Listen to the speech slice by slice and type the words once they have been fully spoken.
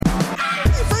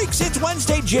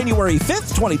Wednesday, January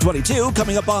 5th, 2022.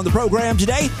 Coming up on the program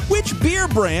today, which beer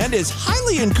brand is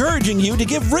highly encouraging you to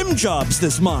give rim jobs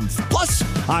this month? Plus,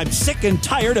 I'm sick and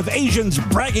tired of Asians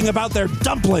bragging about their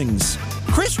dumplings.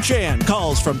 Chris Chan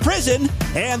calls from prison,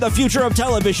 and the future of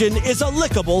television is a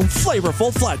lickable,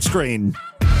 flavorful flat screen.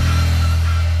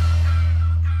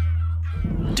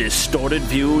 Distorted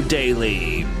View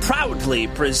Daily proudly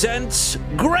presents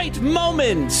great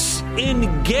moments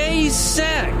in gay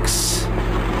sex.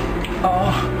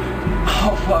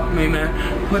 Oh, fuck me,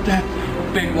 man. Put that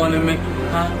big one in me.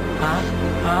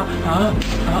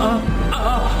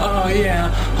 Oh,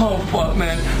 yeah. Oh, fuck,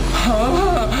 man.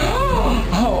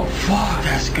 Oh, fuck,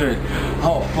 that's good.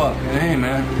 Oh, fuck, hey,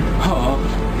 man. Oh,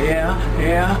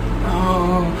 yeah.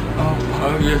 Oh,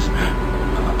 yes.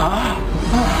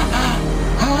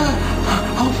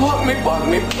 Oh, fuck me,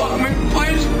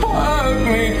 please fuck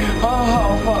me.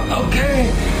 Oh, fuck,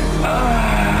 okay.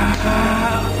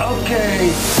 Okay.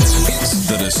 It's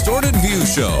the Distorted View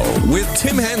Show with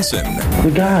Tim Henson.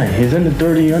 The guy, he's in the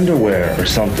dirty underwear or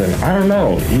something. I don't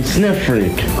know. He's sniff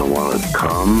freak. I want to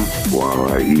come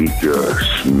while I eat your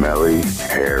smelly,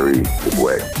 hairy,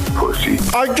 wet pussy.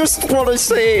 I just want to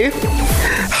say,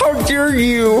 how dare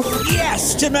you?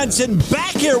 Yes, Tim Henson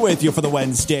back here with you for the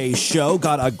Wednesday show.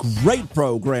 Got a great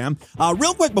program.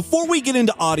 Real quick, before we get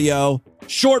into audio,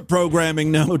 short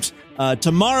programming note.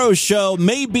 Tomorrow's show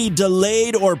may be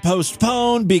delayed or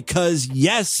postponed because,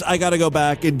 yes, I got to go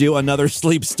back and do another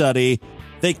sleep study.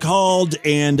 They called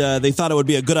and they thought it would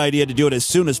be a good idea to do it as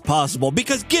soon as possible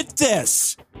because, get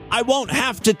this, I won't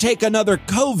have to take another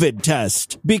COVID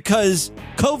test because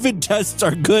COVID tests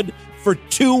are good for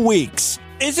 2 weeks.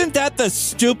 Isn't that the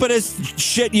stupidest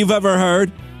shit you've ever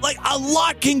heard? Like, a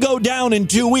lot can go down in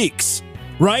 2 weeks,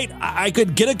 right? I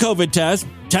could get a COVID test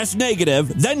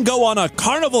negative, then go on a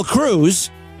Carnival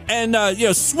cruise and,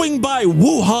 swing by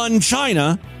Wuhan,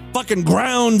 China, fucking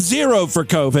ground zero for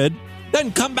COVID,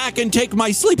 then come back and take my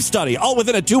sleep study, all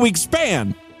within a 2-week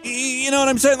span. You know what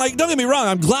I'm saying? Like, don't get me wrong.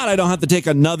 I'm glad I don't have to take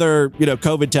another,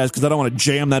 COVID test because I don't want to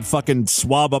jam that fucking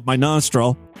swab up my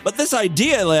nostril. But this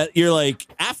idea that you're like,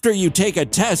 after you take a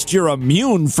test, you're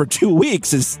immune for 2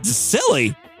 weeks is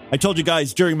silly. I told you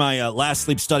guys during my last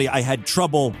sleep study, I had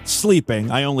trouble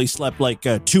sleeping. I only slept like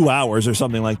 2 hours or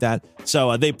something like that.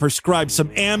 So they prescribed some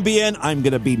Ambien. I'm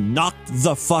going to be knocked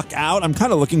the fuck out. I'm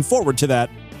kind of looking forward to that.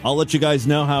 I'll let you guys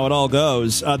know how it all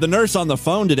goes. The nurse on the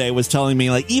phone today was telling me,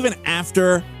 like, even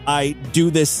after I do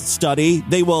this study,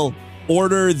 they will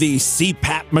order the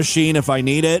CPAP machine if I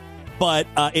need it. But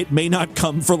it may not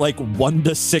come for like 1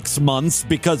 to 6 months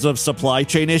because of supply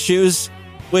chain issues.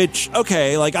 Which,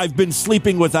 okay, like I've been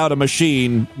sleeping without a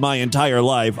machine my entire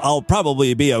life. I'll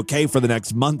probably be okay for the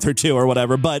next month or two or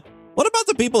whatever. But what about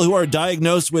the people who are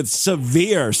diagnosed with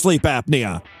severe sleep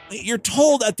apnea? You're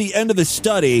told at the end of the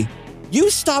study, you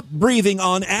stop breathing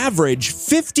on average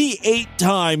 58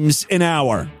 times an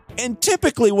hour. And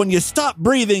typically when you stop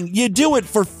breathing, you do it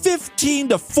for 15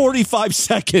 to 45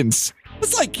 seconds.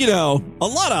 It's like, a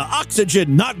lot of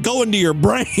oxygen not going to your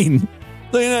brain.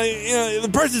 The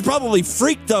person's probably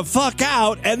freaked the fuck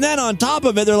out. And then on top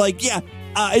of it, they're like,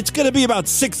 it's going to be about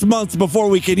 6 months before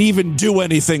we can even do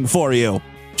anything for you.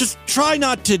 Just try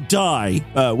not to die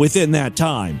within that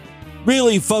time.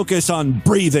 Really focus on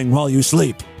breathing while you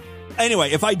sleep.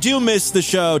 Anyway, if I do miss the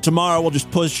show tomorrow, we'll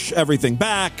just push everything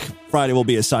back. Friday will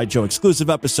be a Sideshow exclusive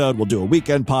episode. We'll do a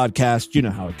weekend podcast. You know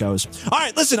how it goes. All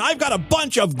right, listen, I've got a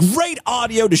bunch of great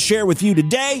audio to share with you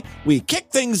today. We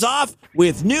kick things off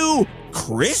with new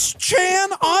Chris Chan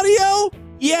audio.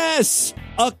 Yes,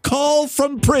 a call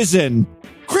from prison.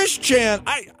 Chris Chan,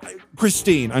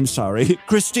 Christine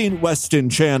Weston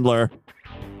Chandler.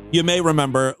 You may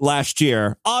remember last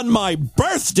year on my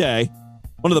birthday,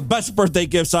 one of the best birthday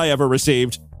gifts I ever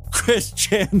received, Chris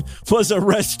Chan was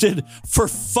arrested for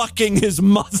fucking his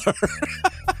mother.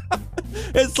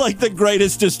 It's like the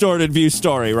greatest Distorted View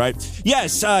story, right?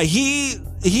 Yes,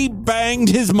 he banged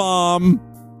his mom,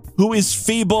 who is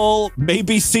feeble,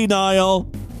 maybe senile.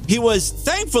 He was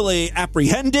thankfully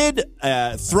apprehended,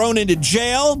 thrown into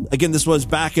jail. Again, this was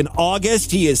back in August.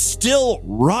 He is still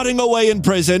rotting away in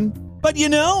prison. But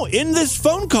in this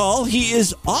phone call, he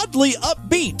is oddly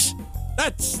upbeat.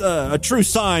 That's a true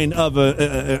sign of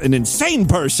an insane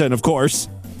person, of course.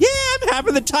 Yeah, I'm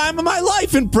having the time of my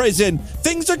life in prison.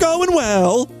 Things are going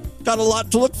well. Got a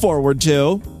lot to look forward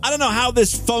to. I don't know how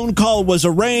this phone call was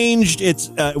arranged.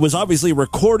 It was obviously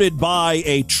recorded by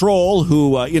a troll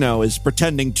who, is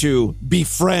pretending to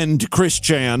befriend Chris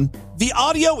Chan. The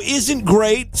audio isn't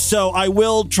great, so I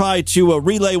will try to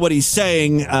relay what he's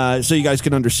saying so you guys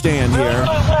can understand here.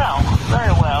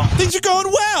 Very well. Things are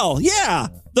going well, yeah.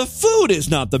 The food is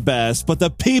not the best, but the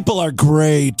people are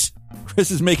great.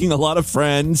 Chris is making a lot of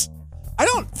friends. I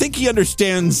don't think he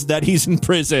understands that he's in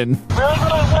prison. Really,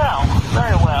 really well.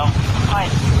 Very well. I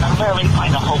literally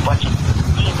find a whole bunch of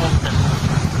demons and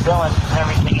villains and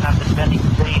everything, and I'm defending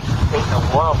cities and saving the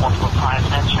world multiple times,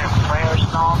 answering prayers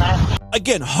and all that.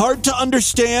 Again, hard to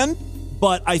understand,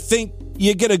 but I think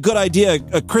you get a good idea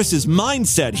of Chris's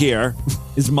mindset here.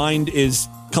 His mind is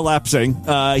collapsing.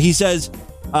 He says,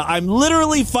 I'm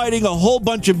literally fighting a whole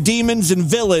bunch of demons and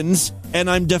villains, and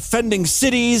I'm defending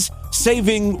cities,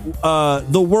 saving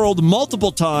the world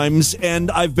multiple times,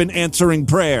 and I've been answering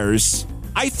prayers.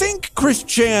 I think Chris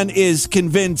Chan is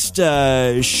convinced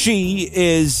she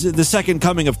is the second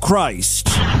coming of Christ.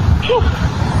 I'm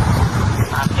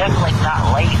definitely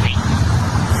not lazy.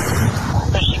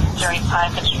 Especially during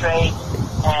time constraints,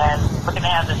 and we're going to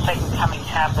have the second coming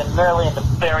happen literally in the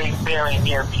very, very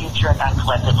near future, and I'm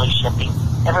collectively shipping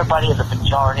everybody as a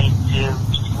majority to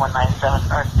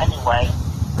 197 Earth anyway.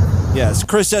 Yes,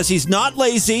 Chris says he's not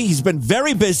lazy, he's been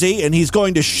very busy, and he's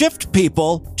going to shift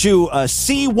people to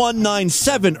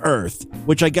C197 Earth,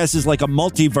 which I guess is like a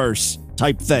multiverse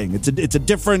type thing. It's a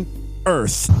different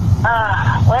Earth.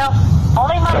 Well,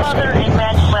 only my mother,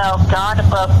 Emmanuel, God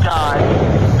above God,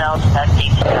 knows that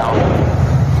detail.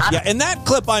 Yeah, in that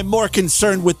clip, I'm more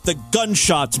concerned with the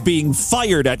gunshots being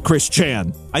fired at Chris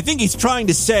Chan. I think he's trying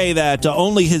to say that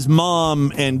only his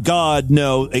mom and God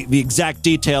know the exact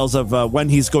details of when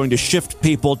he's going to shift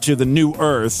people to the new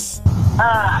Earth.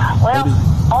 Well,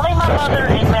 only my mother,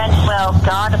 Emmanuel,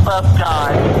 God above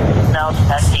God, knows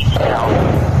that detail.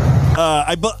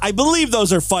 I believe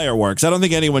those are fireworks. I don't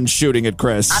think anyone's shooting at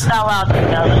Chris. I'm not allowed to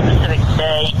know the specific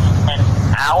day and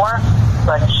hour,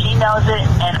 but she knows it,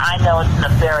 and I know it's in the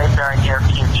very, very near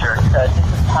future, because this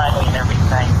is timing and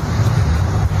everything.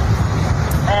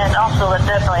 And also, it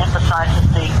definitely emphasizes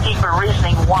the deeper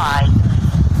reasoning why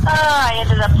I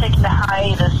ended up taking the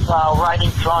hiatus while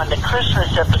drawing the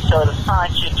Christmas episode of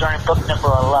Sonic Chew during book number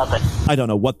 11. I don't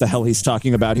know what the hell he's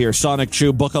talking about here. Sonic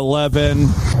Chew, book 11. Yeah.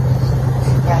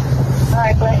 All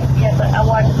right, but I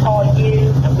wanted to call you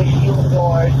and wish you and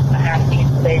yours a happy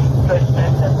and safe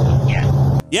Christmas and weekend.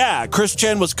 Yeah, Chris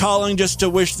Chan was calling just to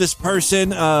wish this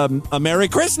person a Merry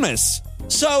Christmas.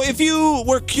 So if you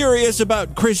were curious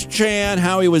about Chris Chan,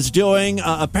 how he was doing,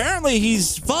 apparently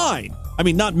he's fine. I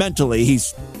mean, not mentally.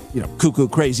 He's, cuckoo,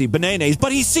 crazy bananas,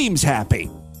 but he seems happy.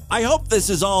 I hope this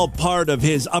is all part of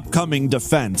his upcoming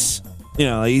defense.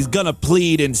 He's gonna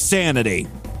plead insanity.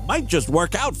 Might just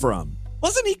work out for him.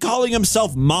 Wasn't he calling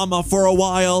himself Mama for a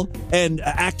while and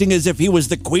acting as if he was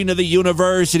the queen of the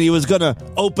universe and he was going to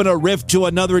open a rift to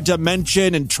another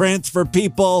dimension and transfer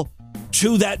people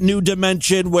to that new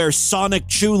dimension where Sonic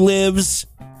Chew lives?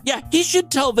 Yeah, he should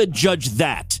tell the judge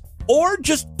that. Or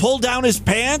just pull down his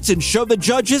pants and show the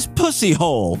judge his pussy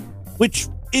hole, which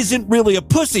isn't really a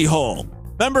pussy hole.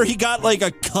 Remember, he got like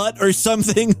a cut or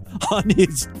something on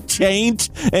his taint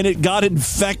and it got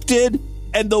infected?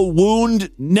 And the wound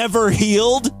never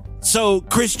healed. So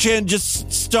Chris Chan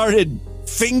just started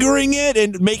fingering it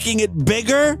and making it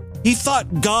bigger. He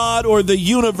thought God or the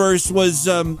universe was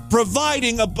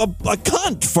providing a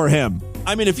cunt for him.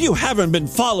 I mean, if you haven't been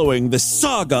following the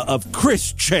saga of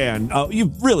Chris Chan,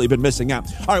 you've really been missing out.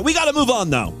 All right, we got to move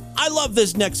on, though. I love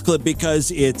this next clip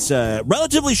because it's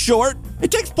relatively short.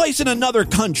 It takes place in another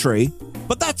country,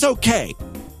 but that's okay.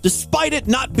 Despite it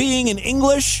not being in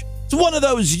English, it's one of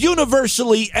those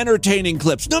universally entertaining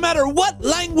clips. No matter what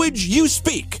language you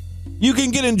speak, you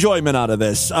can get enjoyment out of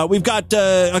this. We've got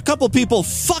a couple people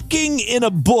fucking in a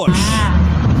bush. It's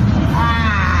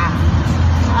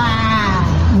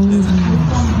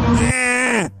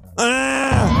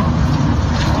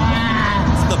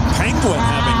the penguin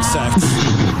having sex.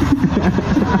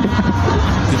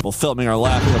 People filming are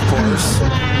laughing, of course.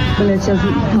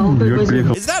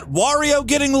 Is that Wario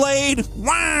getting laid?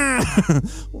 Wah!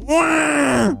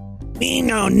 Wah! Me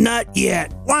no nut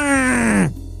yet. Wah!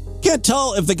 Can't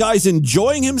tell if the guy's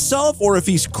enjoying himself or if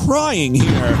he's crying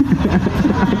here.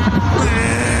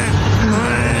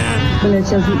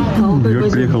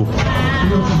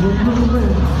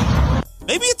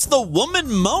 Maybe it's the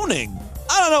woman moaning.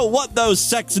 I don't know what those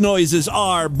sex noises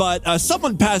are, but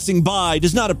someone passing by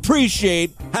does not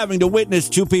appreciate having to witness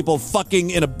two people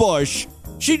fucking in a bush.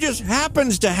 She just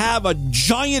happens to have a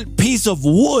giant piece of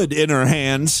wood in her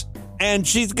hands, and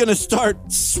she's gonna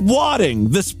start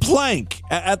swatting this plank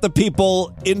at the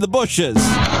people in the bushes.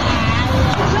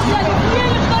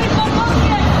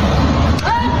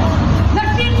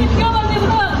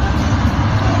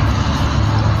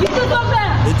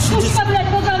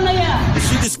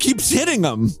 She just keeps hitting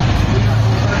them.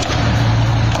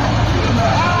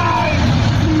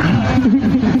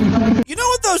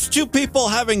 those two people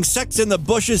having sex in the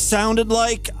bushes sounded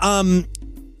like? You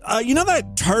know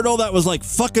that turtle that was like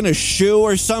fucking a shoe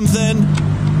or something?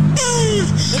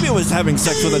 Maybe it was having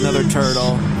sex with another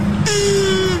turtle.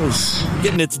 It was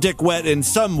getting its dick wet in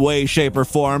some way, shape, or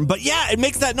form. But yeah, it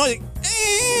makes that noise.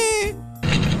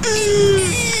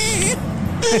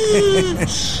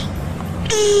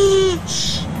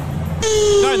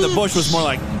 Guy in the bush was more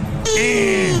like.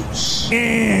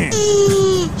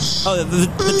 Oh,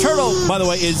 the turtle, by the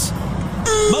way, is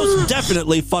most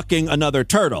definitely fucking another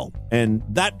turtle. And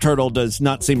that turtle does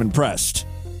not seem impressed.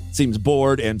 Seems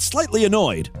bored and slightly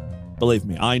annoyed. Believe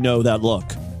me, I know that look.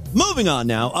 Moving on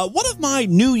now, one of my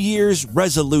New Year's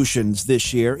resolutions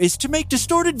this year is to make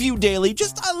Distorted View Daily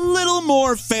just a little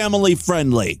more family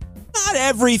friendly. Not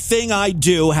everything I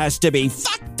do has to be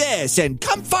fuck this and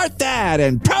comfort that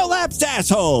and prolapsed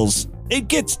assholes. It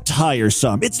gets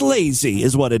tiresome. It's lazy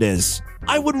is what it is.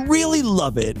 I would really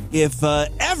love it if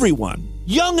everyone,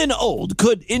 young and old,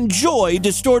 could enjoy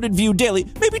Distorted View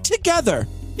Daily, maybe together.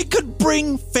 It could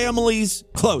bring families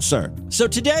closer. So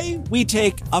today, we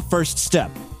take a first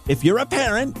step. If you're a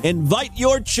parent, invite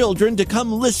your children to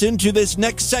come listen to this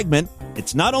next segment.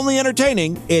 It's not only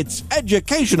entertaining, it's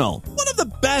educational. One of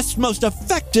the best, most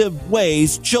effective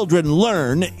ways children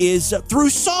learn is through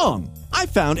song. I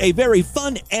found a very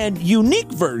fun and unique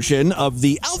version of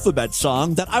the alphabet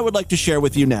song that I would like to share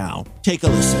with you now. Take a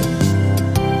listen.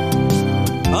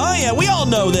 Oh yeah, we all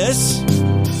know this.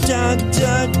 Da,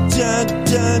 da, da, da,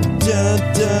 da,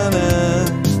 da, da.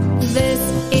 This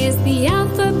is the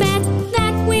alphabet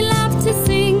that we love to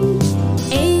sing.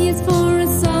 A is for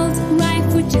assault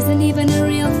rifle, which isn't even a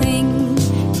real thing.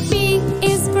 B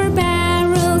is for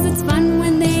barrels, it's fun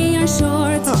when they are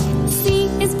short. C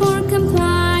is for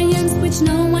compliance, which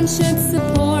no one should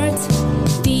support.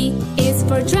 D is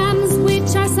for drums,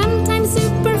 which are sometimes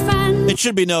super fun. It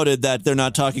should be noted that they're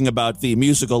not talking about the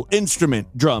musical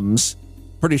instrument drums.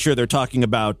 Pretty sure they're talking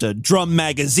about drum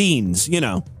magazines, you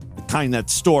know, the kind that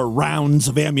store rounds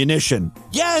of ammunition.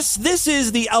 Yes, this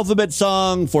is the alphabet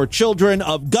song for children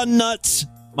of gun nuts.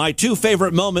 My two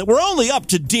favorite moments, we're only up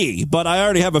to D, but I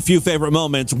already have a few favorite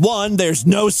moments. One, there's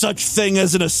no such thing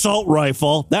as an assault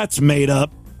rifle. That's made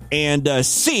up. And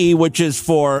C, which is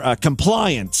for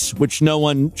compliance, which no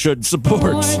one should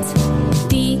support.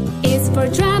 D is for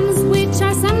drums, which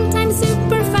are sometimes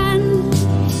super fun.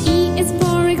 E is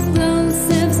for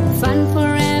explosives, fun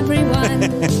for everyone.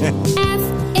 F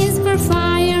is for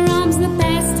firearms, the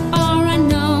best are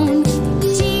unknown.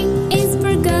 G is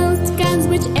for ghost guns,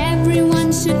 which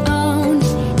everyone should own.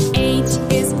 H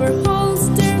is for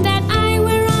holster that I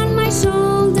wear on my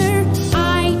shoulder.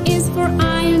 I is for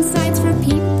iron sights for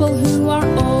people who are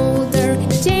older.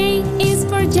 J is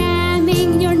for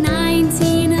jamming your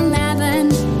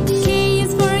 1911. K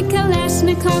is for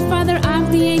Kalashnikov, father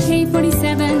of the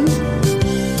AK-47.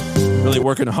 Really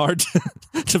working hard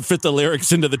to fit the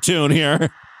lyrics into the tune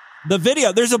here. The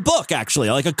video, there's a book actually,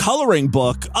 like a coloring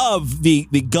book of the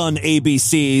gun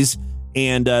ABCs,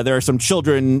 and there are some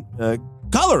children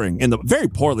coloring in the very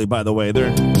poorly, by the way.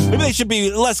 Maybe they should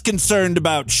be less concerned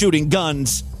about shooting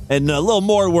guns and a little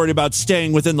more worried about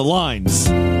staying within the lines.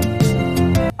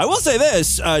 I will say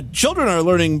this, children are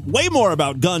learning way more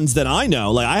about guns than I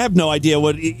know. Like, I have no idea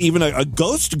what even a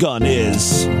ghost gun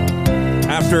is.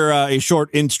 After a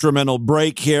short instrumental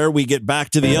break here, we get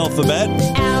back to the alphabet.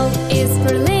 L is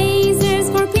for lasers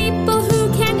for people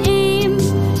who can aim.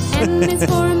 M is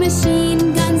for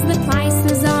machine guns, the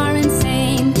prices are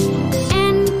insane.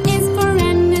 N is for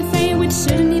NFA, which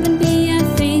shouldn't even be a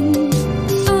thing.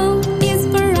 O is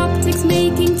for optics,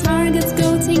 making targets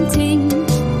go ting-ting.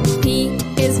 P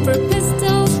is for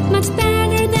pistols, much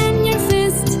better than your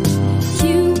fist.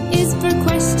 Q is for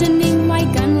questioning why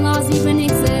gun laws even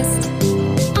exist.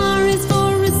 R is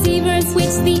for receivers,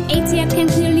 which the ATF can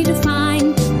clearly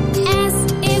define. S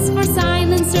is for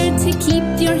silencer to keep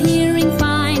your hearing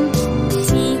fine.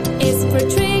 T is for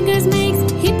triggers, makes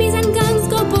hippies and guns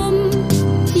go boom.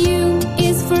 U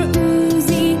is for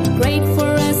Uzi, great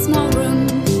for a small room.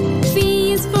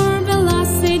 V is for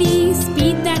velocity,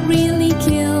 speed that really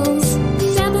kills.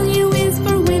 W is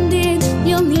for windage,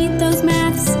 you'll need those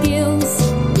math skills.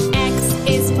 X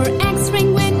is for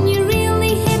X-ring when you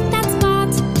really hit that spot.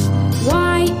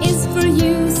 Y is for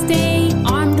you, stay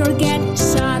armed or get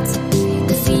shot.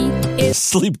 Z is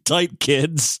Sleep tight,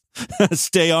 kids.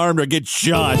 Stay armed or get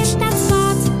shot. that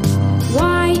spot.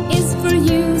 Y is for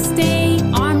you, stay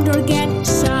armed or get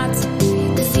shot.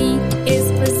 Z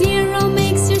is for zero,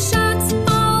 makes your shots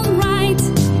all right.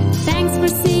 Thanks for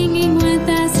singing with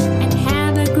us and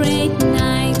have a great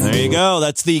night. There you go.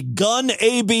 That's the gun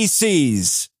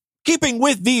ABCs. keeping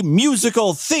with the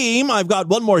musical theme, I've got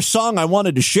one more song I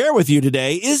wanted to share with you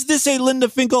today. Is this a Linda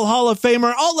Finkel Hall of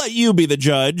Famer? I'll let you be the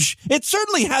judge. It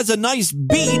certainly has a nice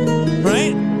beat,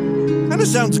 right? Kind of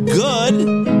sounds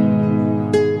good.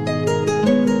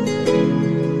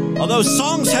 Although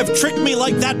songs have tricked me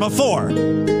like that before.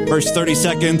 First 30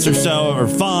 seconds or so are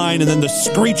fine, and then the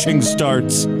screeching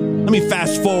starts. Let me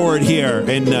fast forward here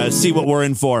and see what we're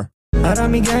in for. Oh.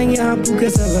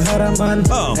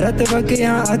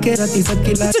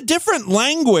 It's a different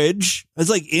language. It's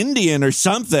like Indian or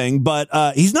something, but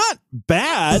he's not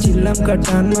bad. There's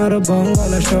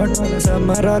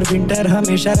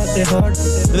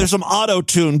some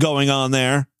auto-tune going on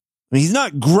there. I mean, he's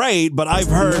not great, but I've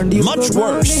heard much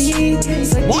worse.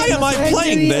 Why am I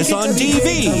playing this on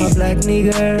TV?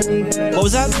 What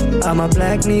was that? I'm a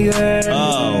black nigger.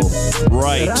 Oh,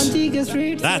 right.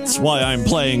 That's why I'm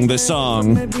playing this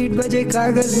song. I'm a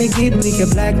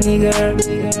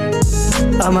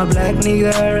black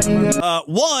nigger.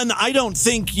 One, I don't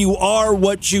think you are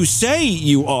what you say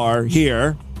you are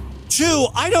here. Two,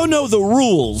 I don't know the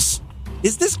rules.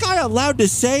 Is this guy allowed to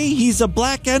say he's a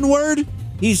black N-word?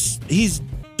 He's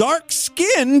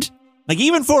dark-skinned, like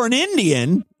even for an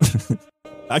Indian.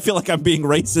 I feel like I'm being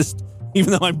racist,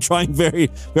 even though I'm trying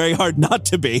very, very hard not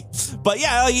to be. But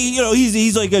yeah,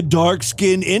 he's like a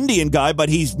dark-skinned Indian guy, but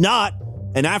he's not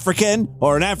an African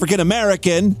or an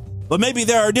African-American. But maybe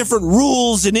there are different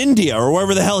rules in India or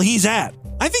wherever the hell he's at.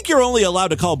 I think you're only allowed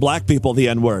to call black people the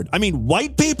N-word. I mean,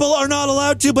 white people are not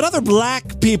allowed to, but other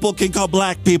black people can call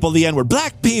black people the N-word.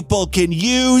 Black people can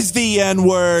use the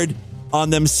N-word on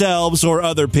themselves or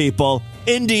other people.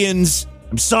 Indians,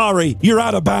 I'm sorry, you're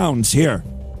out of bounds here.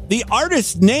 The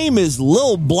artist's name is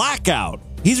Lil Blackout.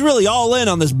 He's really all in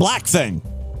on this black thing.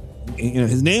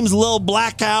 His name's Lil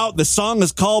Blackout. The song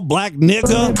is called Black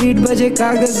Nigga.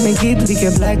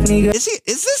 Is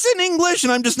this in English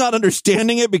and I'm just not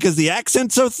understanding it because the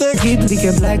accent's so thick? I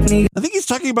think he's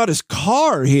talking about his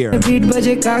car here.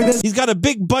 He's got a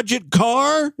big budget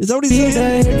car? Is that what he's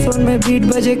saying? I don't know.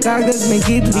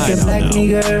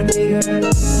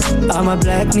 I'm a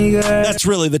black nigger. That's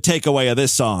really the takeaway of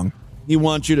this song. He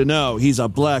wants you to know he's a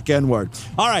black N-word.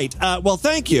 All right. Well,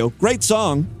 thank you. Great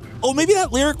song. Oh, maybe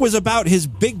that lyric was about his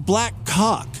big black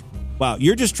cock. Wow,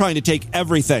 you're just trying to take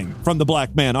everything from the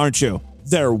black man, aren't you?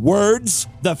 Their words,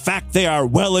 the fact they are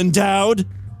well endowed.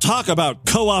 Talk about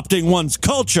co-opting one's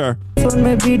culture.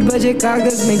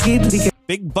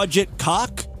 Big budget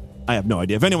cock? I have no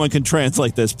idea. If anyone can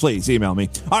translate this, please email me.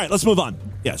 All right, let's move on.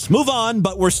 Yes, move on,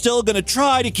 but we're still going to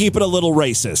try to keep it a little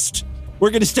racist.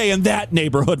 We're going to stay in that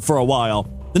neighborhood for a while.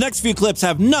 The next few clips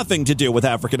have nothing to do with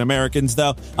African Americans,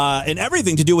 though, and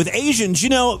everything to do with Asians. You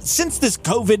know, since this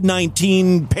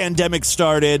COVID-19 pandemic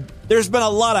started, there's been a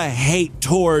lot of hate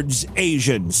towards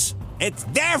Asians. It's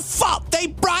their fault. They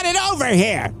brought it over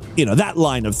here. You know, that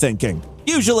line of thinking.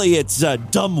 Usually it's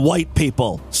dumb white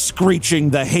people screeching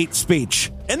the hate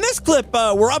speech. In this clip,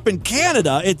 we're up in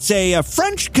Canada. It's a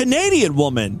French-Canadian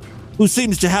woman who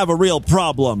seems to have a real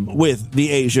problem with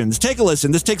the Asians. Take a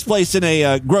listen. This takes place in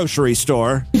a grocery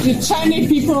store. The Chinese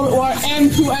people who are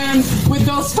end to end with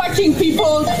those fucking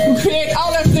people who create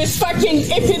all of this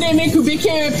fucking epidemic who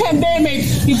became a pandemic.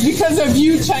 It's because of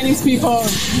you, Chinese people.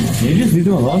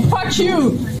 Fuck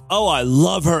you. Oh, I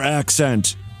love her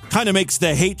accent. Kind of makes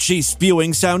the hate she's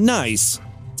spewing sound nice.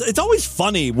 It's always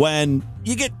funny when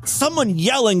you get someone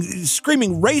yelling,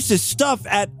 screaming racist stuff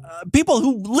at people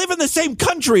who live in the same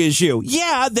country as you.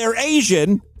 Yeah, they're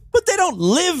Asian, but they don't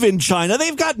live in China.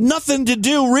 They've got nothing to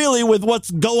do really with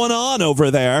what's going on over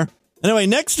there. Anyway,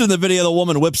 next in the video, the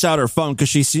woman whips out her phone because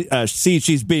she sees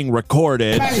she's being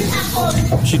recorded.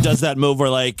 She does that move where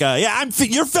like,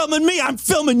 you're filming me, I'm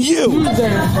filming you.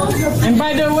 And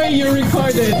by the way, you're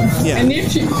recorded. Yeah. And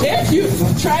if you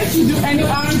try to do any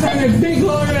harm, I'm a big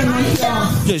lawyer in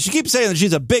myself. Yeah, she keeps saying that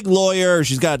she's a big lawyer.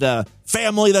 She's got a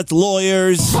family that's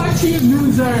lawyers. Fuck you,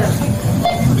 loser. That's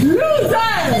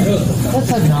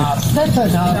enough. That's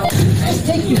enough. Just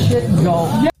take your shit and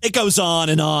go. It goes on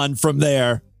and on from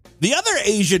there. The other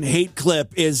Asian hate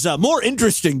clip is more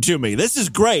interesting to me. This is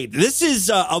great. This is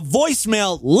a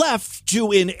voicemail left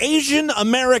to an Asian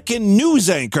American news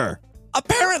anchor.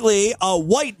 Apparently, a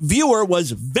white viewer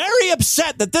was very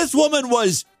upset that this woman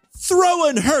was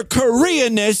throwing her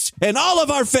Koreanness in all of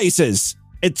our faces.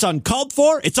 It's uncalled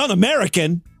for, it's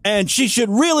un-American, and she should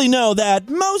really know that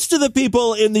most of the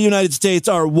people in the United States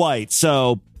are white.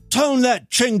 So tone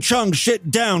that Ching Chung shit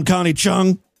down, Connie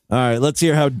Chung. All right, let's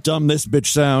hear how dumb this bitch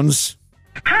sounds.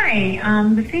 Hi,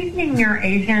 this evening your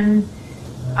Asian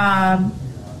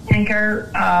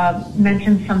anchor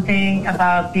mentioned something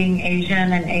about being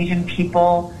Asian and Asian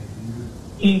people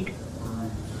eat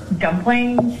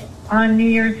dumplings on New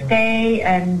Year's Day,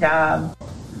 and kind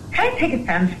of take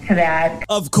offense to that.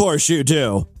 Of course you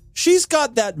do. She's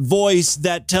got that voice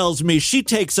that tells me she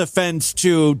takes offense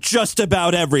to just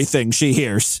about everything she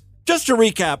hears. Just to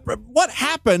recap, what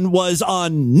happened was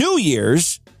on New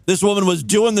Year's, this woman was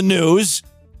doing the news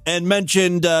and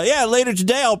mentioned, later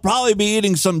today I'll probably be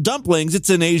eating some dumplings. It's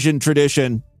an Asian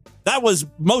tradition. That was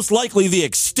most likely the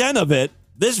extent of it.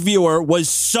 This viewer was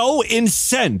so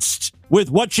incensed with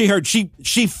what she heard. She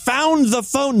found the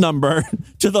phone number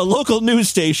to the local news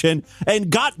station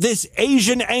and got this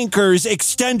Asian anchor's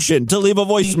extension to leave a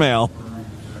voicemail.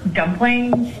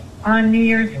 Dumplings on New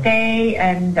Year's Day,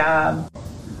 and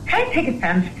kind of take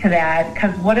offense to that,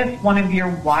 because what if one of your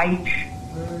white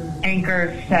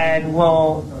anchors said,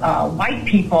 well, white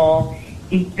people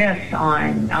eat this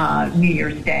on New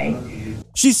Year's Day?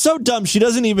 She's so dumb, she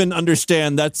doesn't even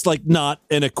understand that's like not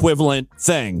an equivalent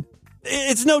thing.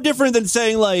 It's no different than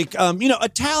saying like,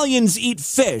 Italians eat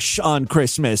fish on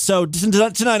Christmas, so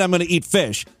tonight I'm going to eat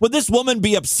fish. Would this woman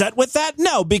be upset with that?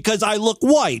 No, because I look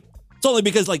white. It's only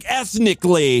because like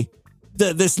ethnically,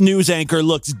 this news anchor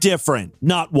looks different,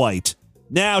 not white.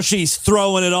 Now she's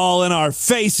throwing it all in our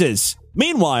faces.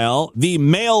 Meanwhile, the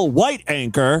male white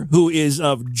anchor, who is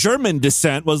of German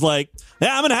descent, was like,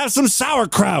 yeah, I'm going to have some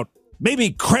sauerkraut. Maybe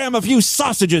cram a few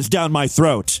sausages down my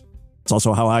throat. It's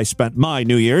also how I spent my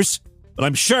New Year's. But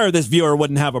I'm sure this viewer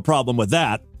wouldn't have a problem with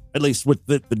that, at least with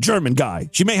the German guy.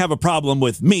 She may have a problem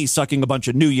with me sucking a bunch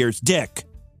of New Year's dick.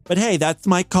 But hey, that's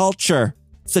my culture.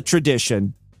 It's a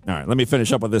tradition. All right, let me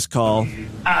finish up with this call.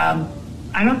 I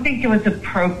don't think it was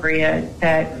appropriate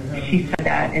that she said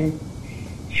that. And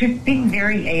she was being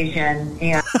very Asian.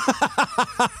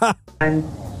 And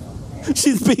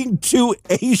she's being too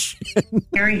Asian.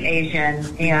 Very Asian.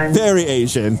 And very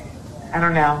Asian. I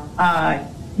don't know.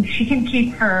 She can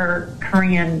keep her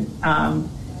Korean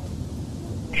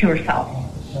to herself.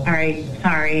 All right,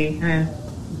 sorry. It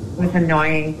was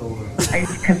annoying.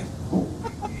 Because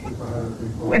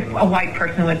if a white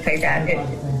person would say that,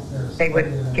 they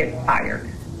would get fired.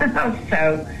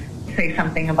 So say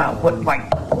something about what white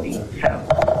people eat. So,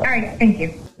 all right, thank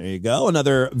you. There you go.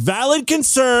 Another valid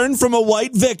concern from a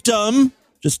white victim,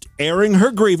 just airing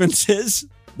her grievances.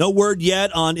 No word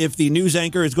yet on if the news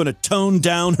anchor is going to tone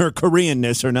down her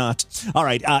Koreanness or not. All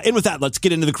right, and with that, let's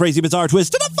get into the crazy, bizarre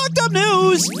twist of the fucked up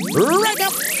news right now.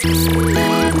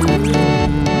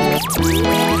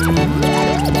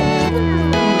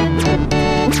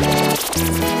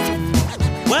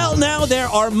 Well, now there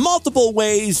are multiple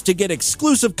ways to get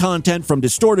exclusive content from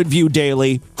Distorted View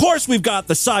Daily. Of course, we've got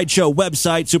the Sideshow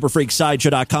website,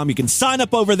 superfreaksideshow.com. You can sign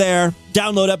up over there,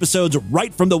 download episodes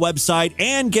right from the website,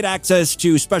 and get access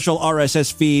to special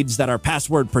RSS feeds that are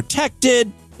password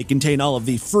protected. They contain all of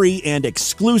the free and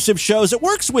exclusive shows. It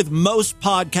works with most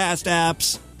podcast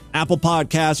apps, Apple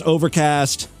Podcasts,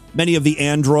 Overcast, many of the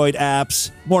Android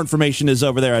apps. More information is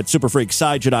over there at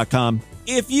superfreaksideshow.com.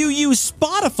 If you use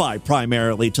Spotify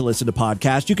primarily to listen to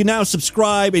podcasts, you can now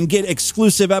subscribe and get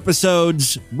exclusive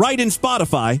episodes right in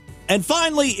Spotify. And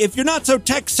finally, if you're not so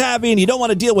tech savvy and you don't want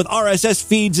to deal with RSS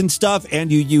feeds and stuff,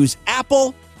 and you use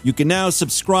Apple, you can now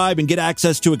subscribe and get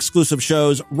access to exclusive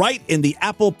shows right in the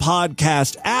Apple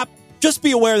Podcast app. Just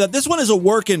be aware that this one is a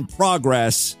work in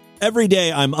progress. Every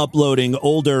day I'm uploading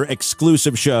older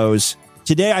exclusive shows.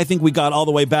 Today, I think we got all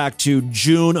the way back to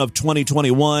June of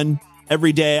 2021.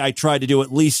 Every day I try to do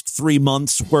at least 3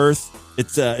 months worth.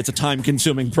 It's a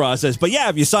time-consuming process. But yeah,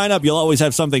 if you sign up, you'll always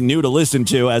have something new to listen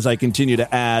to as I continue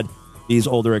to add these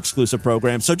older exclusive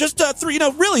programs. So just three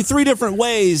different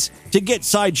ways to get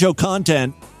Sideshow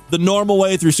content. The normal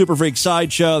way through Super Freak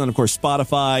Sideshow, then of course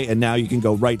Spotify, and now you can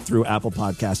go right through Apple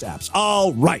Podcast apps.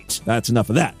 All right, that's enough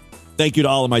of that. Thank you to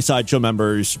all of my Sideshow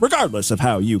members, regardless of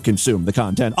how you consume the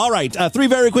content. All right, 3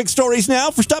 very quick stories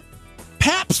now. First up,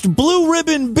 Pabst Blue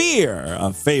Ribbon beer,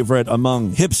 a favorite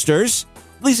among hipsters.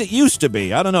 At least it used to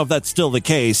be. I don't know if that's still the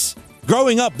case.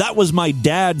 Growing up, that was my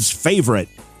dad's favorite.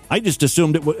 I just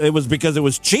assumed it was because it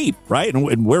was cheap, right?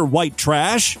 And we're white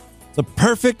trash. It's a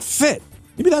perfect fit.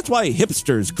 Maybe that's why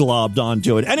hipsters globbed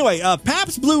onto it. Anyway,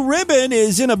 Pabst Blue Ribbon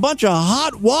is in a bunch of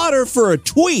hot water for a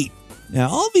tweet. Now,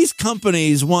 all these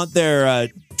companies want their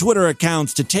Twitter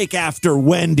accounts to take after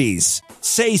Wendy's.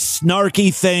 Say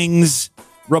snarky things,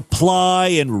 reply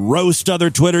and roast other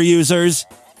Twitter users.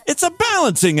 It's a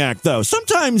balancing act, though.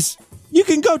 Sometimes you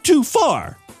can go too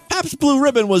far. Pabst Blue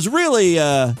Ribbon was really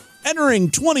entering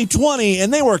 2020,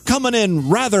 and they were coming in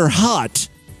rather hot.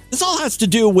 This all has to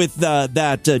do with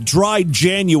that dry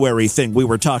January thing we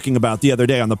were talking about the other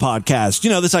day on the podcast. You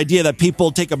know, this idea that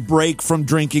people take a break from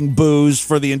drinking booze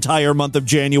for the entire month of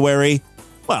January.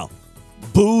 Well,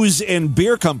 booze and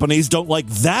beer companies don't like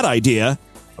that idea,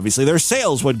 obviously their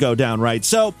sales would go down, right?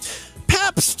 So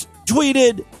Pabst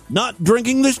tweeted, not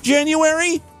drinking this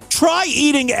January? Try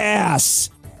eating ass.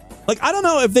 Like, I don't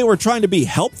know if they were trying to be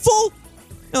helpful.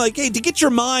 Like, hey, to get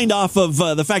your mind off of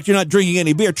the fact you're not drinking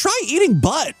any beer, try eating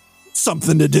butt.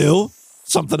 Something to do.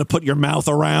 Something to put your mouth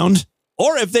around.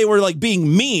 Or if they were, like,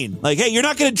 being mean. Like, hey, you're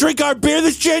not going to drink our beer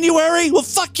this January? Well,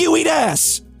 fuck you, eat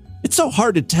ass. It's so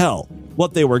hard to tell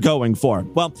what they were going for.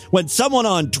 Well, when someone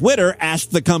on Twitter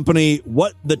asked the company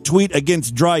what the tweet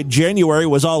against Dry January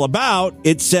was all about,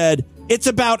 it said, it's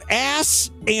about ass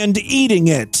and eating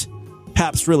it.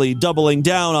 Pabst really doubling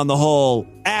down on the whole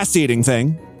ass-eating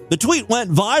thing. The tweet went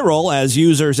viral as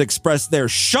users expressed their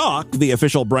shock the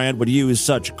official brand would use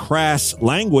such crass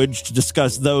language to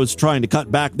discuss those trying to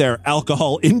cut back their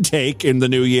alcohol intake in the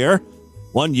new year.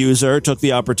 One user took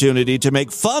the opportunity to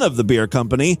make fun of the beer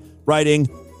company, writing,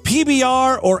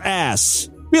 PBR or ass?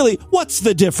 Really, what's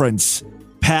the difference?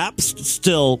 Pabst,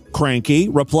 still cranky,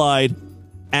 replied,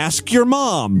 ask your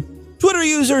mom. Twitter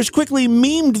users quickly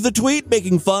memed the tweet,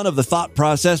 making fun of the thought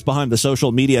process behind the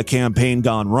social media campaign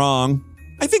gone wrong.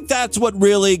 I think that's what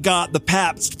really got the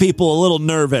Pabst people a little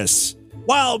nervous.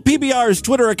 While PBR's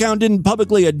Twitter account didn't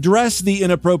publicly address the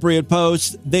inappropriate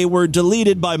posts, they were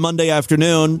deleted by Monday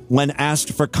afternoon. When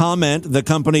asked for comment, the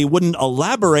company wouldn't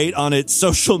elaborate on its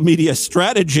social media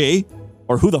strategy,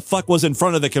 or who the fuck was in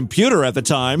front of the computer at the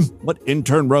time. What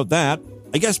intern wrote that?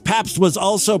 I guess Pabst was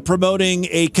also promoting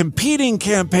a competing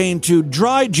campaign to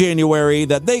Dry January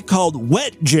that they called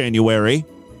Wet January.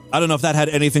 I don't know if that had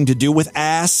anything to do with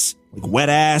ass, like wet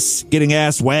ass, getting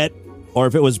ass wet, or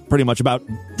if it was pretty much about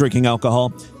drinking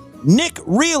alcohol. Nick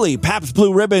Reilly, Pabst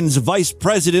Blue Ribbon's vice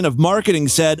president of marketing,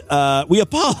 said, we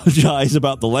apologize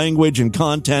about the language and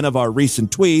content of our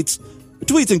recent tweets. The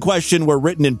tweets in question were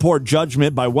written in poor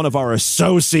judgment by one of our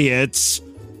associates,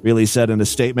 Reilly said in a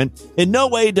statement. In no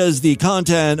way does the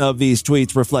content of these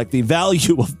tweets reflect the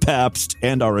value of Pabst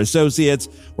and our associates.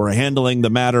 We're handling the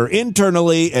matter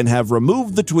internally and have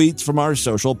removed the tweets from our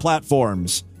social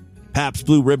platforms. Pabst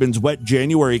Blue Ribbon's Wet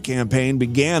January campaign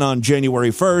began on January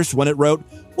 1st when it wrote,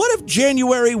 what if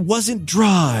January wasn't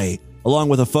dry? Along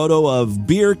with a photo of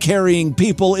beer-carrying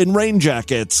people in rain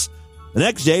jackets. The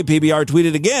next day, PBR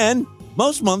tweeted again,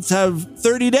 most months have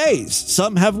 30 days.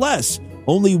 Some have less.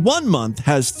 Only 1 month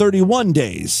has 31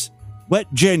 days. Wet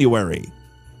January.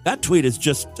 That tweet is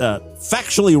just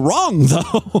factually wrong,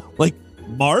 though. Like,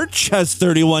 March has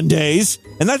 31 days,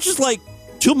 and that's just like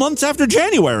 2 months after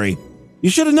January. You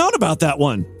should have known about that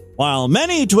one. While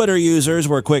many Twitter users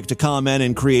were quick to comment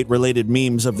and create related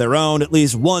memes of their own, at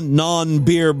least one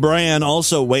non-beer brand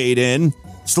also weighed in.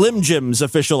 Slim Jim's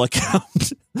official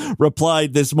account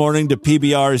replied this morning to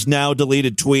PBR's now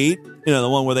deleted tweet. You know, the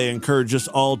one where they encourage us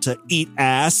all to eat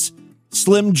ass.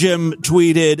 Slim Jim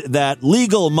tweeted that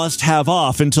legal must have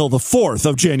off until the 4th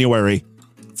of January.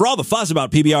 For all the fuss about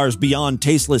PBR's beyond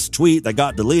tasteless tweet that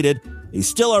got deleted, they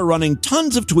still are running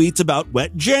tons of tweets about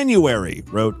Wet January,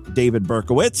 wrote David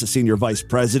Berkowitz, a senior vice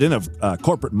president of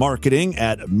corporate marketing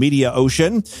at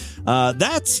MediaOcean.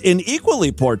 That's in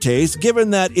equally poor taste, given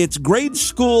that it's grade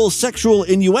school sexual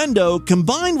innuendo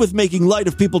combined with making light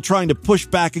of people trying to push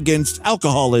back against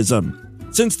alcoholism.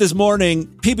 Since this morning,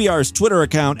 PBR's Twitter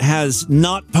account has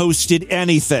not posted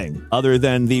anything other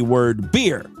than the word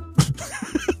beer.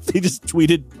 They just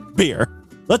tweeted beer.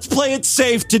 Let's play it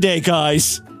safe today,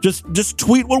 guys. Just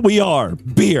tweet what we are,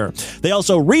 beer. They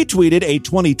also retweeted a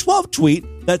 2012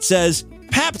 tweet that says,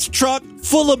 Pabst truck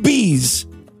full of bees.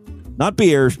 Not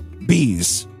beer,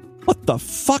 bees. What the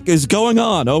fuck is going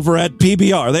on over at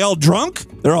PBR? Are they all drunk?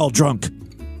 They're all drunk.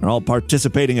 They're all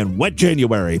participating in Wet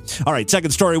January. All right, second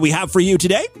story we have for you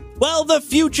today. Well, the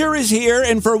future is here,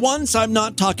 and for once, I'm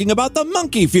not talking about the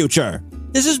monkey future.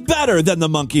 This is better than the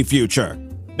monkey future.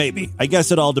 Maybe. I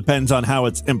guess it all depends on how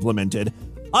it's implemented.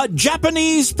 A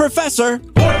Japanese professor.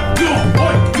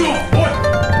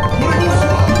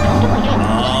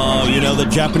 Oh, you know, the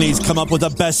Japanese come up with the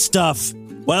best stuff.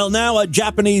 Well, now a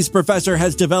Japanese professor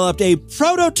has developed a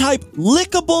prototype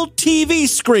lickable TV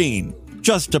screen.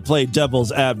 Just to play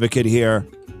devil's advocate here.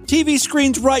 TV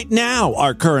screens right now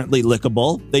are currently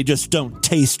lickable. They just don't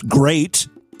taste great.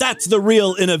 That's the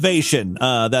real innovation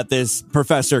that this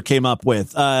professor came up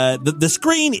with. The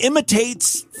screen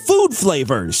imitates food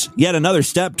flavors. Yet another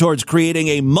step towards creating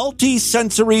a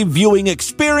multi-sensory viewing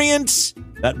experience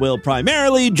that will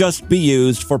primarily just be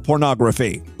used for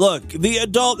pornography. Look, the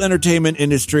adult entertainment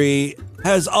industry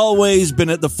has always been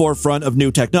at the forefront of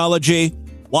new technology.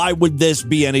 Why would this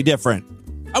be any different?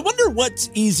 I wonder what's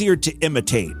easier to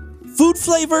imitate. Food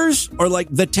flavors or like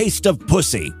the taste of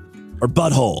pussy or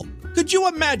butthole? Could you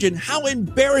imagine how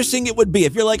embarrassing it would be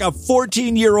if you're like a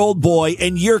 14-year-old boy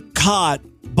and you're caught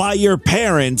by your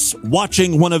parents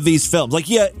watching one of these films? Like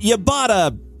you bought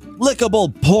a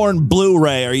lickable porn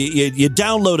Blu-ray, or you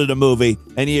downloaded a movie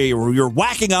and you're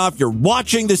whacking off, you're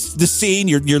watching the scene,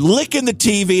 you're licking the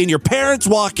TV, and your parents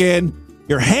walk in,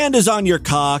 your hand is on your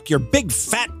cock, your big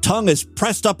fat tongue is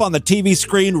pressed up on the TV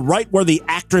screen right where the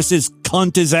actress's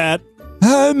cunt is at.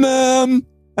 Hi, Mom.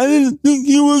 I didn't think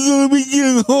you were going to be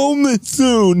getting home this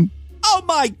soon. Oh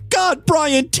my God,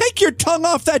 Brian, take your tongue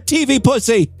off that TV,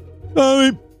 pussy.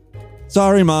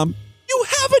 Sorry, Mom. You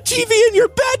have a TV in your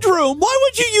bedroom. Why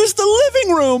would you use the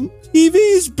living room?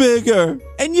 TV's bigger.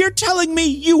 And you're telling me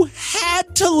you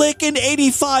had to lick an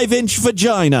 85-inch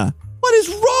vagina. What is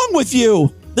wrong with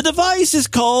you? The device is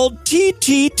called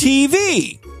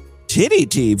TTTV. Titty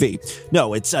TV.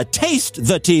 No, it's a Taste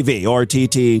the TV, or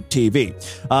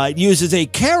TTTV. It uses a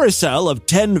carousel of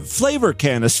 10 flavor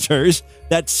canisters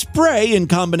that spray in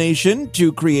combination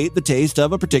to create the taste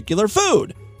of a particular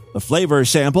food. The flavor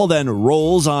sample then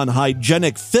rolls on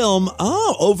hygienic film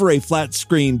over a flat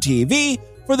screen TV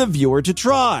for the viewer to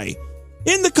try.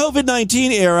 In the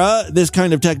COVID-19 era, this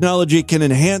kind of technology can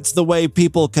enhance the way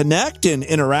people connect and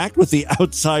interact with the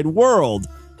outside world.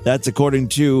 That's according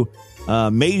to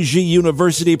Meiji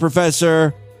University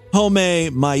professor Home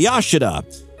Miyashita.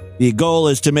 The goal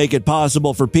is to make it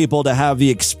possible for people to have the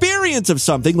experience of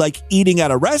something like eating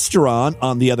at a restaurant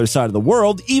on the other side of the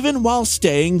world, even while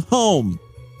staying home.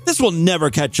 This will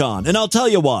never catch on, and I'll tell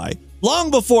you why.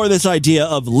 Long before this idea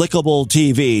of lickable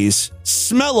TVs,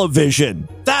 smell-o-vision,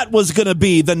 that was going to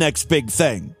be the next big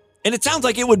thing. And it sounds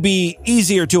like it would be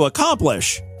easier to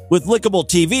accomplish. With lickable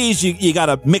TVs, you got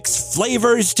to mix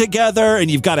flavors together, and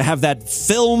you've got to have that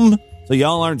film so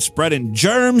y'all aren't spreading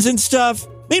germs and stuff.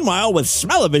 Meanwhile, with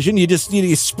smell-o-vision,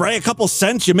 you spray a couple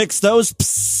scents, you mix those,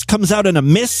 psst, comes out in a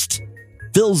mist,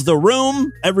 fills the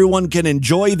room, everyone can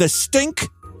enjoy the stink.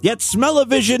 Yet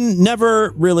smell-o-vision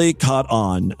never really caught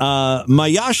on.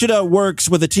 Miyashita works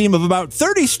with a team of about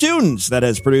 30 students that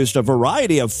has produced a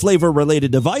variety of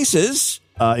flavor-related devices,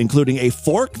 including a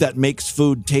fork that makes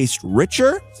food taste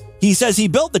richer. He says he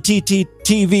built the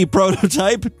TTTV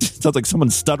prototype. Sounds like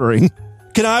someone stuttering.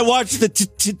 Can I watch the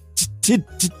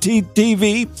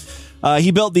TV?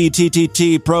 He built the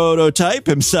TTT prototype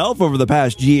himself over the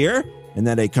past year, and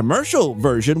that a commercial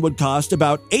version would cost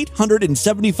about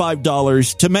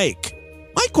 $875 to make.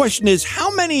 My question is,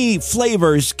 how many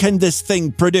flavors can this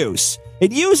thing produce?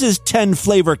 It uses 10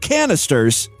 flavor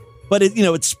canisters, but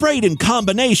it's sprayed in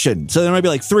combination. So there might be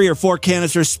like 3 or 4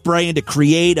 canisters spraying to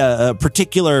create a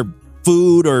particular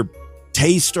food or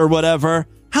taste or whatever.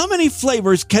 How many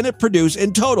flavors can it produce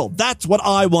in total? That's what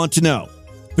I want to know.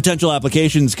 Potential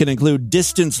applications can include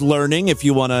distance learning if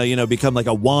you want to, become like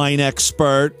a wine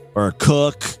expert or a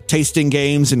cook, tasting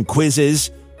games and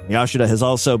quizzes. Miyashita has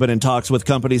also been in talks with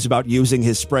companies about using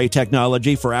his spray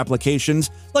technology for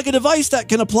applications like a device that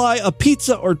can apply a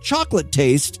pizza or chocolate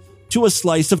taste to a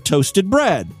slice of toasted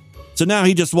bread. So now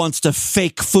he just wants to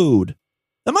fake food.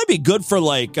 That might be good for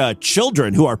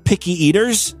children who are picky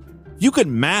eaters. You could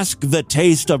mask the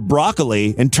taste of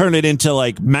broccoli and turn it into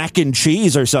like mac and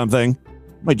cheese or something.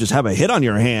 Might just have a hit on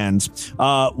your hands.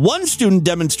 One student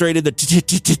demonstrated the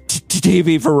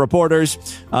TV for reporters,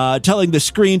 telling the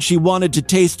screen she wanted to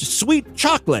taste sweet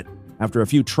chocolate. After a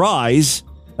few tries,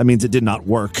 that means it did not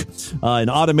work. An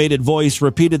automated voice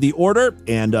repeated the order,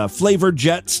 and flavor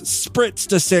jets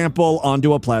spritzed a sample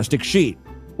onto a plastic sheet.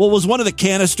 Well, was one of the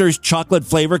canisters chocolate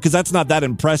flavor? Because that's not that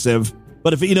impressive.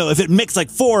 But if it mixed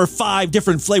like 4 or 5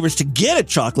 different flavors to get a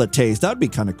chocolate taste, that would be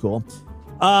kind of cool.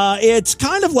 It's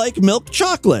kind of like milk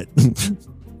chocolate.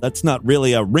 That's not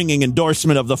really a ringing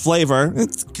endorsement of the flavor.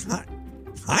 It's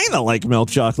kind of like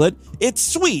milk chocolate. It's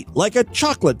sweet, like a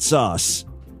chocolate sauce.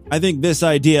 I think this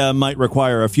idea might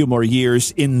require a few more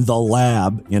years in the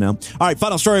lab, All right,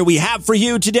 final story we have for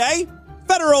you today.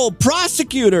 Federal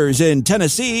prosecutors in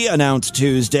Tennessee announced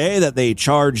Tuesday that they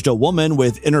charged a woman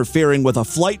with interfering with a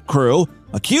flight crew,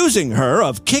 accusing her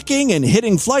of kicking and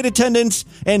hitting flight attendants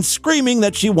and screaming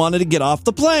that she wanted to get off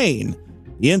the plane.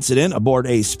 The incident aboard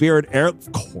a Spirit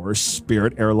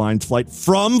Airlines flight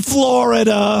from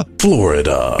Florida.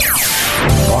 Florida,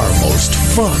 our most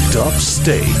fucked up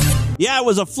state. Yeah, it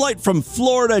was a flight from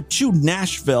Florida to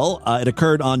Nashville. It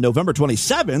occurred on November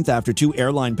 27th after 2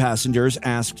 airline passengers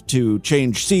asked to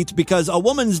change seats because a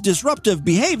woman's disruptive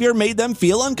behavior made them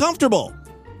feel uncomfortable.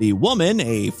 The woman,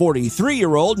 a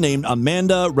 43-year-old named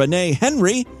Amanda Renee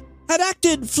Henry, had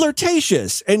acted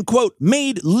flirtatious and, quote,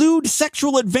 made lewd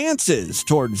sexual advances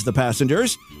towards the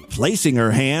passengers, placing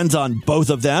her hands on both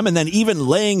of them and then even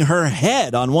laying her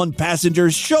head on one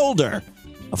passenger's shoulder.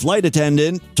 A flight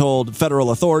attendant told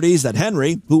federal authorities that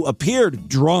Henry, who appeared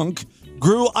drunk,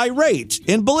 grew irate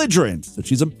and belligerent. So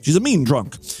she's a mean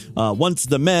drunk. Once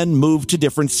the men moved to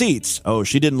different seats. Oh,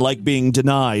 she didn't like being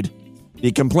denied.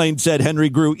 The complaint said Henry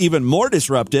grew even more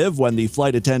disruptive when the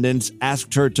flight attendants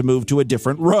asked her to move to a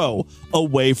different row,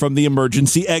 away from the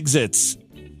emergency exits.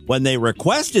 When they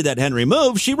requested that Henry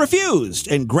move, she refused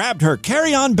and grabbed her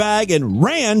carry-on bag and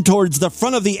ran towards the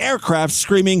front of the aircraft,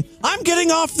 screaming, "I'm getting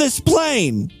off this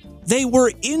plane!" They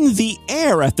were in the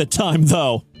air at the time,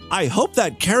 though. I hope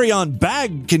that carry-on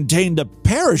bag contained a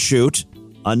parachute.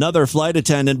 Another flight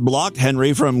attendant blocked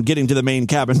Henry from getting to the main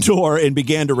cabin door and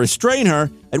began to restrain her,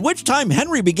 at which time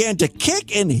Henry began to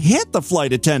kick and hit the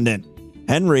flight attendant.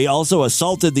 Henry also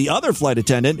assaulted the other flight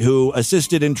attendant who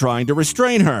assisted in trying to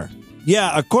restrain her.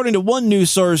 Yeah, according to one news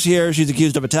source here, she's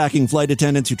accused of attacking flight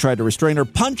attendants who tried to restrain her,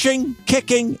 punching,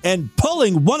 kicking, and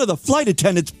pulling one of the flight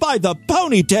attendants by the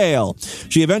ponytail.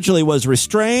 She eventually was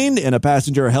restrained, and a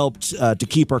passenger helped to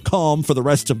keep her calm for the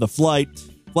rest of the flight.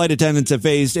 Flight attendants have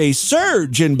faced a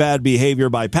surge in bad behavior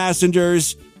by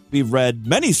passengers. We've read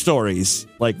many stories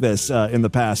like this in the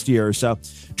past year or so,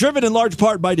 driven in large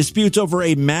part by disputes over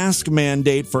a mask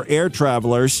mandate for air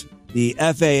travelers. The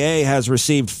FAA has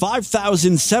received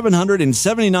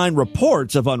 5,779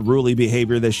 reports of unruly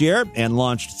behavior this year and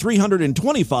launched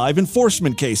 325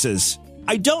 enforcement cases.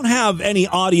 I don't have any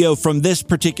audio from this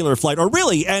particular flight, or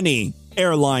really any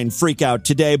airline freakout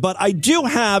today, but I do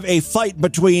have a fight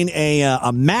between a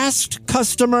masked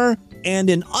customer and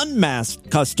an unmasked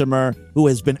customer who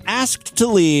has been asked to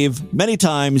leave many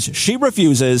times. She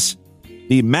refuses.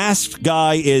 The masked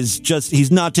guy he's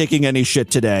not taking any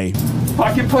shit today.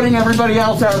 Fucking putting everybody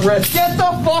else at risk. Get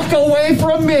the fuck away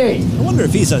from me! I wonder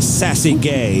if he's a sassy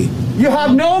gay. You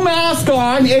have no mask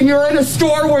on, and you're in a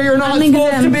store where you're not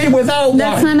supposed to be without one.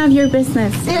 That's none of your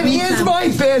business. It is my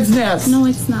business. No,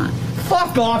 it's not.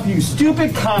 Fuck off, you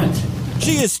stupid cunt.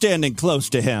 She is standing close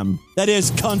to him. That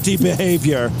is cunty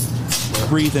behavior.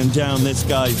 Breathing down this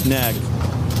guy's neck.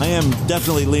 I am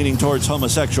definitely leaning towards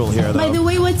homosexual here, though. By the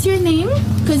way, what's your name?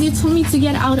 Because you told me to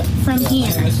get out from here.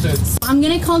 So I'm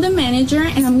going to call the manager,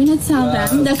 and I'm going to tell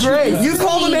them that great. You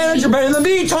call the manager, but in the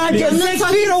meantime, get 6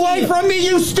 feet away from me,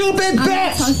 you stupid bitch! I'm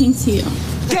not talking to you.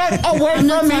 Get away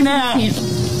from me now!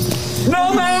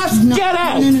 No mask, get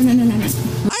out! No.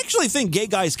 I actually think gay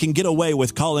guys can get away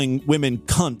with calling women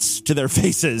cunts to their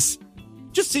faces.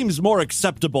 Just seems more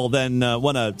acceptable than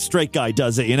when a straight guy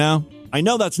does it, you know? I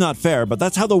know that's not fair, but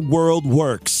that's how the world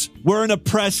works. We're an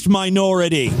oppressed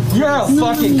minority. You're a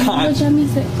fucking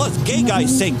cunt. Plus, gay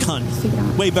guys say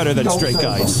cunt way better than straight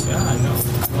guys.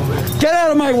 Get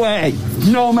out of my way!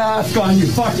 No mask on, you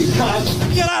fucking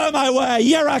cunt! Get out of my way!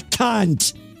 You're a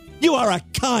cunt! You are a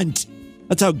cunt!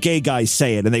 That's how gay guys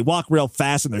say it, and they walk real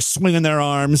fast and they're swinging their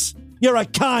arms. You're a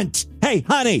cunt! Hey,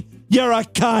 honey, you're a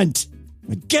cunt!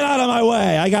 Get out of my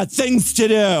way! I got things to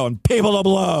do and people to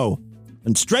blow.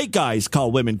 And straight guys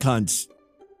call women cunts.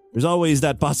 There's always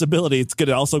that possibility it's going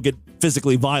to also get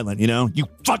physically violent, you know? You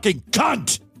fucking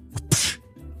cunt!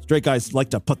 Straight guys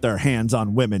like to put their hands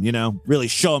on women, you know? Really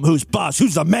show them who's boss,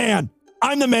 who's the man!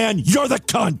 I'm the man, you're the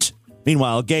cunt!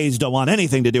 Meanwhile, gays don't want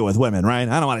anything to do with women, right?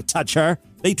 I don't want to touch her.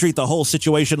 They treat the whole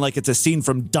situation like it's a scene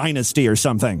from Dynasty or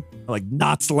something. Like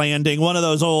Knots Landing, one of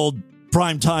those old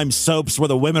primetime soaps where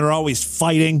the women are always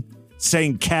fighting,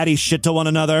 saying catty shit to one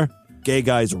another. Gay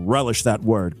guys relish that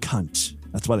word, cunt.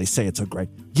 That's why they say it so great.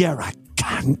 You're a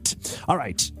cunt. All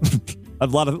right. a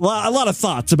lot of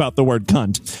thoughts about the word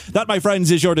cunt. That, my friends,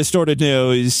 is your Distorted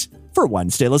News for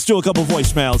Wednesday. Let's do a couple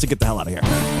voicemails and get the hell out of here.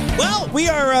 Well, we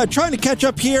are trying to catch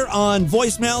up here on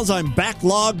voicemails. I'm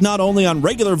backlogged not only on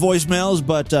regular voicemails,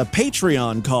 but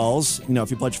Patreon calls. You know,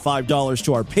 if you pledge $5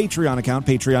 to our Patreon account,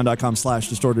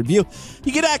 patreon.com/distortedview,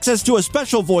 you get access to a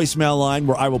special voicemail line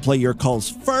where I will play your calls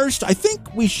first. I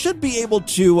think we should be able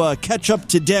to catch up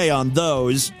today on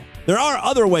those. There are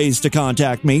other ways to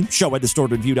contact me,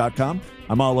 show@distortedview.com.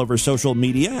 I'm all over social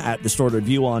media at Distorted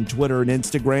View on Twitter and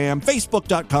Instagram,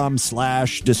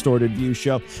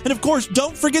 facebook.com/DistortedViewShow. And of course,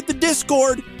 don't forget the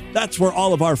Discord. That's where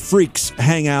all of our freaks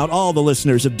hang out, all the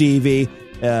listeners of DV.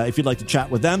 If you'd like to chat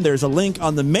with them, there's a link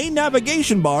on the main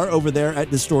navigation bar over there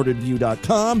at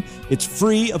DistortedView.com. It's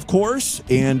free, of course,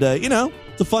 and,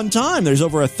 it's a fun time. There's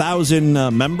over 1,000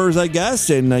 members, I guess,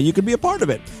 and you can be a part of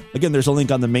it. Again, there's a link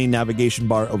on the main navigation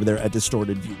bar over there at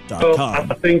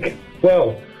DistortedView.com. I think,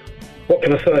 well, what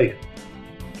can I say?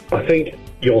 I think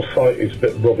your site is a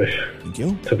bit rubbish. Thank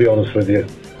you. To be honest with you.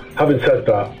 Having said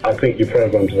that, I think your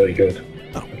program's very good.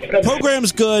 Oh,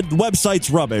 program's good,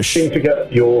 website's rubbish. You seem to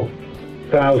get your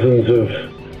thousands of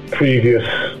previous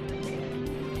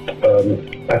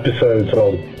episodes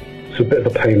on a bit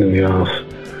of a pain in the ass.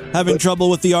 Having trouble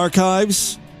with the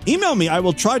archives? Email me. I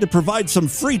will try to provide some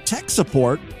free tech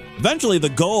support. Eventually, the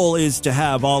goal is to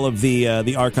have all of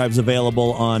the archives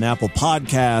available on Apple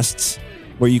Podcasts,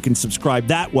 where you can subscribe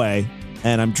that way.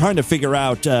 And I'm trying to figure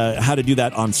out how to do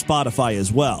that on Spotify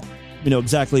as well. You know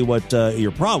exactly what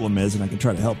your problem is, and I can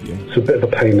try to help you. It's a bit of a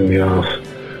pain in the ass.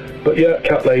 But yeah,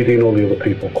 Cat Lady and all the other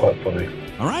people, quite funny.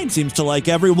 All right, seems to like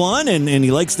everyone, and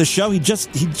he likes the show. He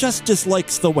just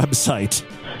dislikes the website.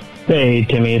 Hey,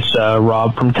 Timmy, it's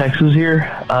Rob from Texas here.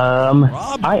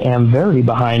 Rob? I am very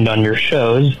behind on your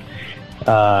shows.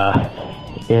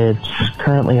 It's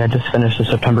currently, I just finished the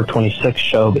September 26th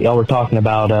show, but y'all were talking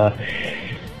about,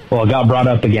 it got brought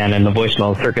up again in the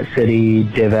voicemail, Circuit City,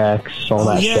 DivX, all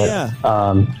that shit. Yeah.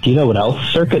 Do you know what else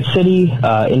Circuit City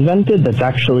invented that's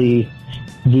actually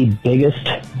the biggest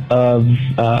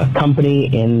company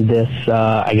in this,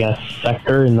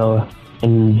 sector in the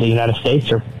United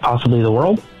States or possibly the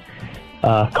world?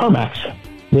 CarMax.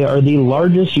 They are the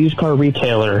largest used car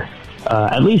retailer,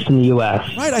 at least in the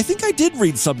U.S. Right, I think I did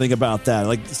read something about that.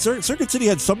 Like, Circuit City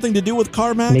had something to do with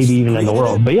CarMax? Maybe even in the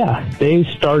world. But yeah, they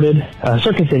started,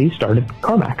 Circuit City started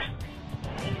CarMax.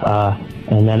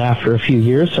 And then after a few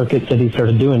years, Circuit City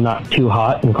started doing not too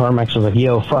hot, and CarMax was like,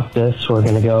 yo, fuck this, we're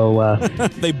going to go...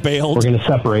 they bailed. We're going to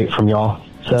separate from y'all.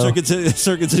 So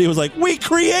Circuit City was like, we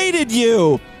created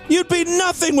you! You'd be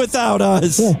nothing without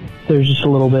us! Yeah, there's just a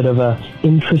little bit of a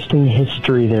interesting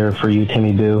history there for you,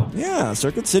 Timmy Boo. Yeah,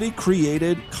 Circuit City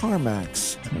created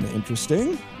CarMax. Kind of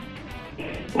interesting.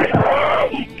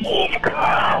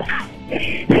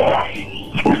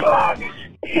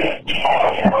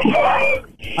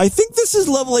 I think this is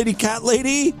Love Lady Cat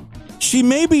Lady. She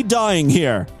may be dying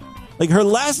here. Like, her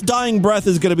last dying breath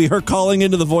is going to be her calling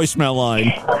into the voicemail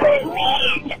line.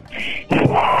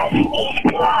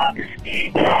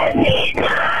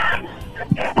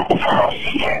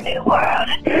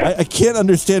 I can't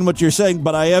understand what you're saying,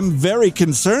 but I am very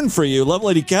concerned for you, Love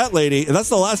Lady Cat Lady. And that's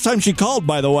the last time she called,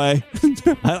 by the way.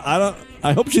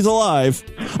 I hope she's alive.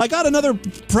 I got another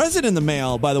present in the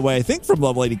mail, by the way, I think from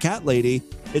Love Lady Cat Lady.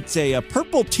 It's a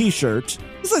purple t-shirt.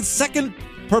 This is the second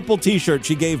purple t-shirt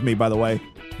she gave me, by the way.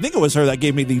 I think it was her that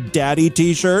gave me the daddy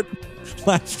t-shirt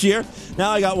last year. Now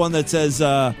I got one that says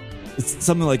it's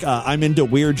something like I'm into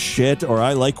weird shit, or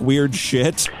I like weird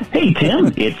shit. Hey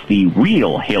Tim, it's the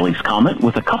real Halley's Comet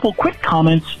with a couple quick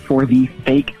comments for the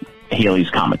fake Halley's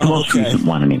Comet, the most recent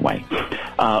one anyway.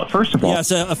 First of all,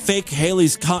 yes, a fake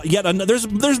Halley's Comet.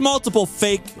 There's multiple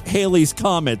fake Halley's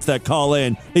Comets that call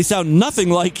in. They sound nothing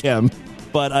like him.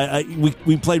 But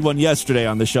we played one yesterday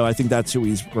on the show. I think that's who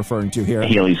he's referring to here.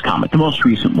 Halley's Comet, the most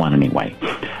recent one anyway.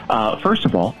 First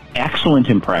of all, excellent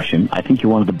impression. I think you're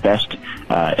one of the best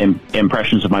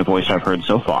impressions of my voice I've heard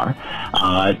so far.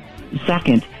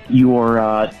 Second,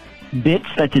 your bits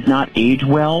that did not age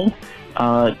well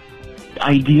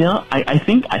idea, I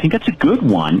think that's a good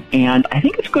one, and I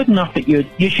think it's good enough that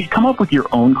you should come up with your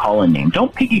own call-in name.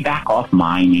 Don't piggyback off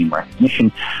my name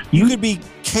recognition. You could be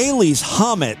Kaylee's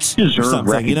Homet. You deserve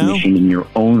recognition in your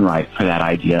own right for that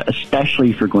idea, especially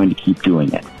if you're going to keep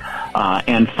doing it.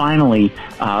 And finally,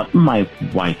 my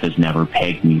wife has never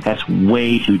pegged me. That's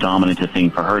way too dominant a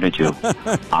thing for her to do.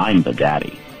 I'm the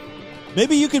daddy.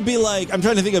 Maybe you could be like, I'm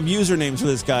trying to think of usernames for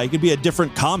this guy. He could be a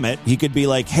different Comet. He could be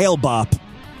like Hail Bop.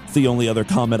 It's the only other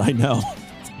Comet I know.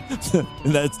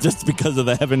 And that's just because of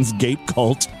the Heaven's Gate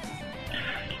cult.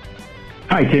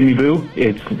 Hi, Timmy Boo.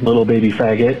 It's Little Baby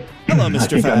Faggot. Hello, Mr. I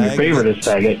think Fag. I'm your favoriteest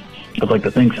faggot. I'd like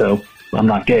to think so. I'm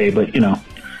not gay, but,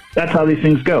 that's how these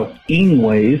things go.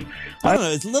 Anyways. I don't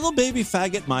know. Is Little Baby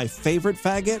Faggot my favorite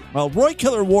faggot? Well, Roy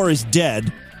Killer War is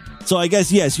dead. So I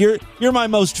guess, yes, you're my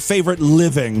most favorite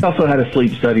living. I also had a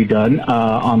sleep study done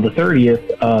on the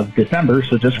 30th of December,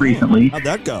 so just recently. How'd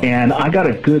that go? And I got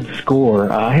a good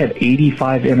score. I had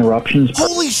 85 interruptions.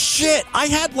 Holy shit! I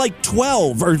had like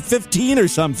 12 or 15 or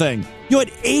something. You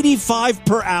had 85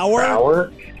 per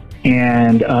hour?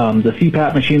 And the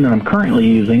CPAP machine that I'm currently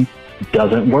using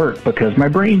doesn't work because my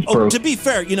brain's broke. To be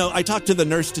fair, I talked to the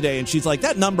nurse today, and she's like,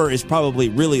 that number is probably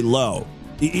really low.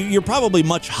 You're probably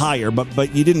much higher,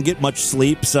 but you didn't get much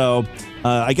sleep, so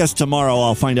I guess tomorrow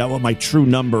I'll find out what my true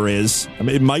number is. I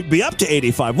mean, it might be up to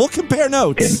 85. We'll compare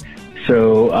notes. Okay.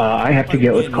 So I have to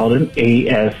get what's called an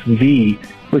ASV,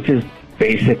 which is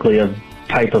basically a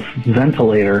type of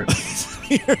ventilator.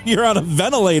 You're on a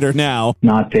ventilator now.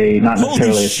 Not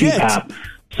necessarily a CPAP.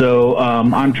 So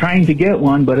I'm trying to get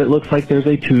one, but it looks like there's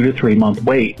a 2 to 3 month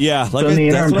wait. Yeah. So in the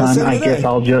interim time, I guess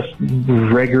I'll just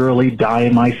regularly die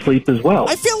in my sleep as well.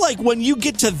 I feel like when you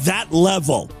get to that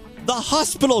level, the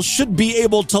hospital should be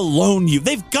able to loan you.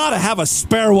 They've got to have a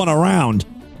spare one around.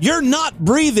 you're not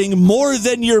breathing more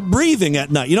than you're breathing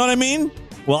at night. You know what I mean?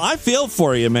 Well, I feel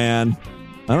for you, man.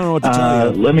 I don't know what to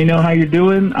tell you. Let me know how you're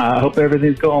doing. I hope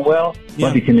everything's going well. Yeah.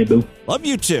 Love you, Kenny Boo. Love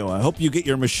you too. I hope you get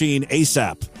your machine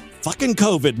ASAP. Fucking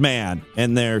COVID, man,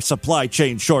 and their supply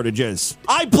chain shortages.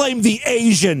 I blame the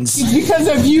Asians. It's because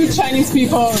of you, Chinese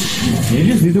people.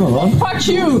 You doing alone? Fuck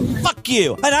you. Fuck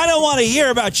you. And I don't want to hear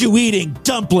about you eating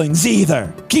dumplings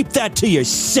either. Keep that to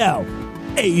yourself,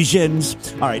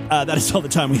 Asians. All right, that is all the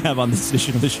time we have on this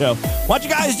edition of the show. Why don't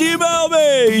you guys email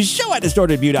me? Show at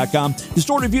DistortedView.com.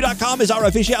 DistortedView.com is our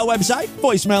official website.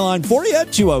 Voicemail line for you,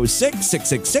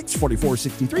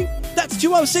 206-666-4463. That's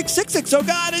 206-66. Oh,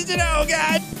 God, is it? Oh,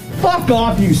 God. Fuck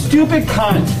off, you stupid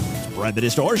cunt. Spread the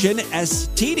distortion.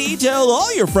 STD. Tell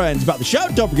all your friends about the show.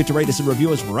 Don't forget to rate us and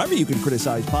review us wherever you can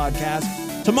criticize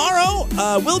podcasts. Tomorrow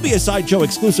will be a Sideshow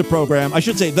exclusive program. I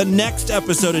should say the next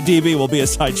episode of DB will be a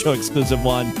Sideshow exclusive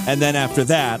one. And then after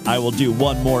that, I will do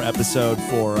one more episode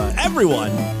for everyone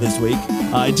this week.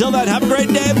 Until then, have a great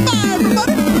day. Bye,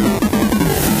 everybody.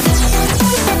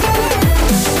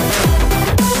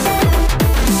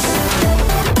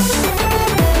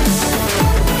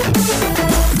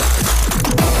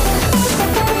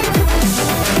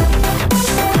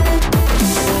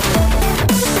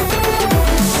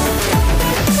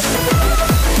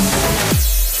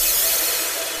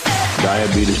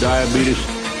 Diabetes,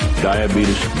 diabetes,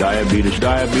 diabetes, diabetes,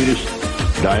 diabetes,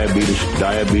 diabetes,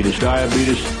 diabetes,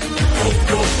 diabetes,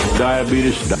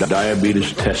 diabetes,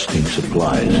 diabetes testing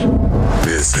supplies.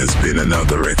 This has been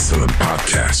another excellent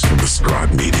podcast from the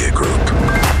Scribe Media Group.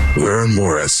 Learn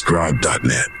more at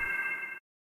scribe.net.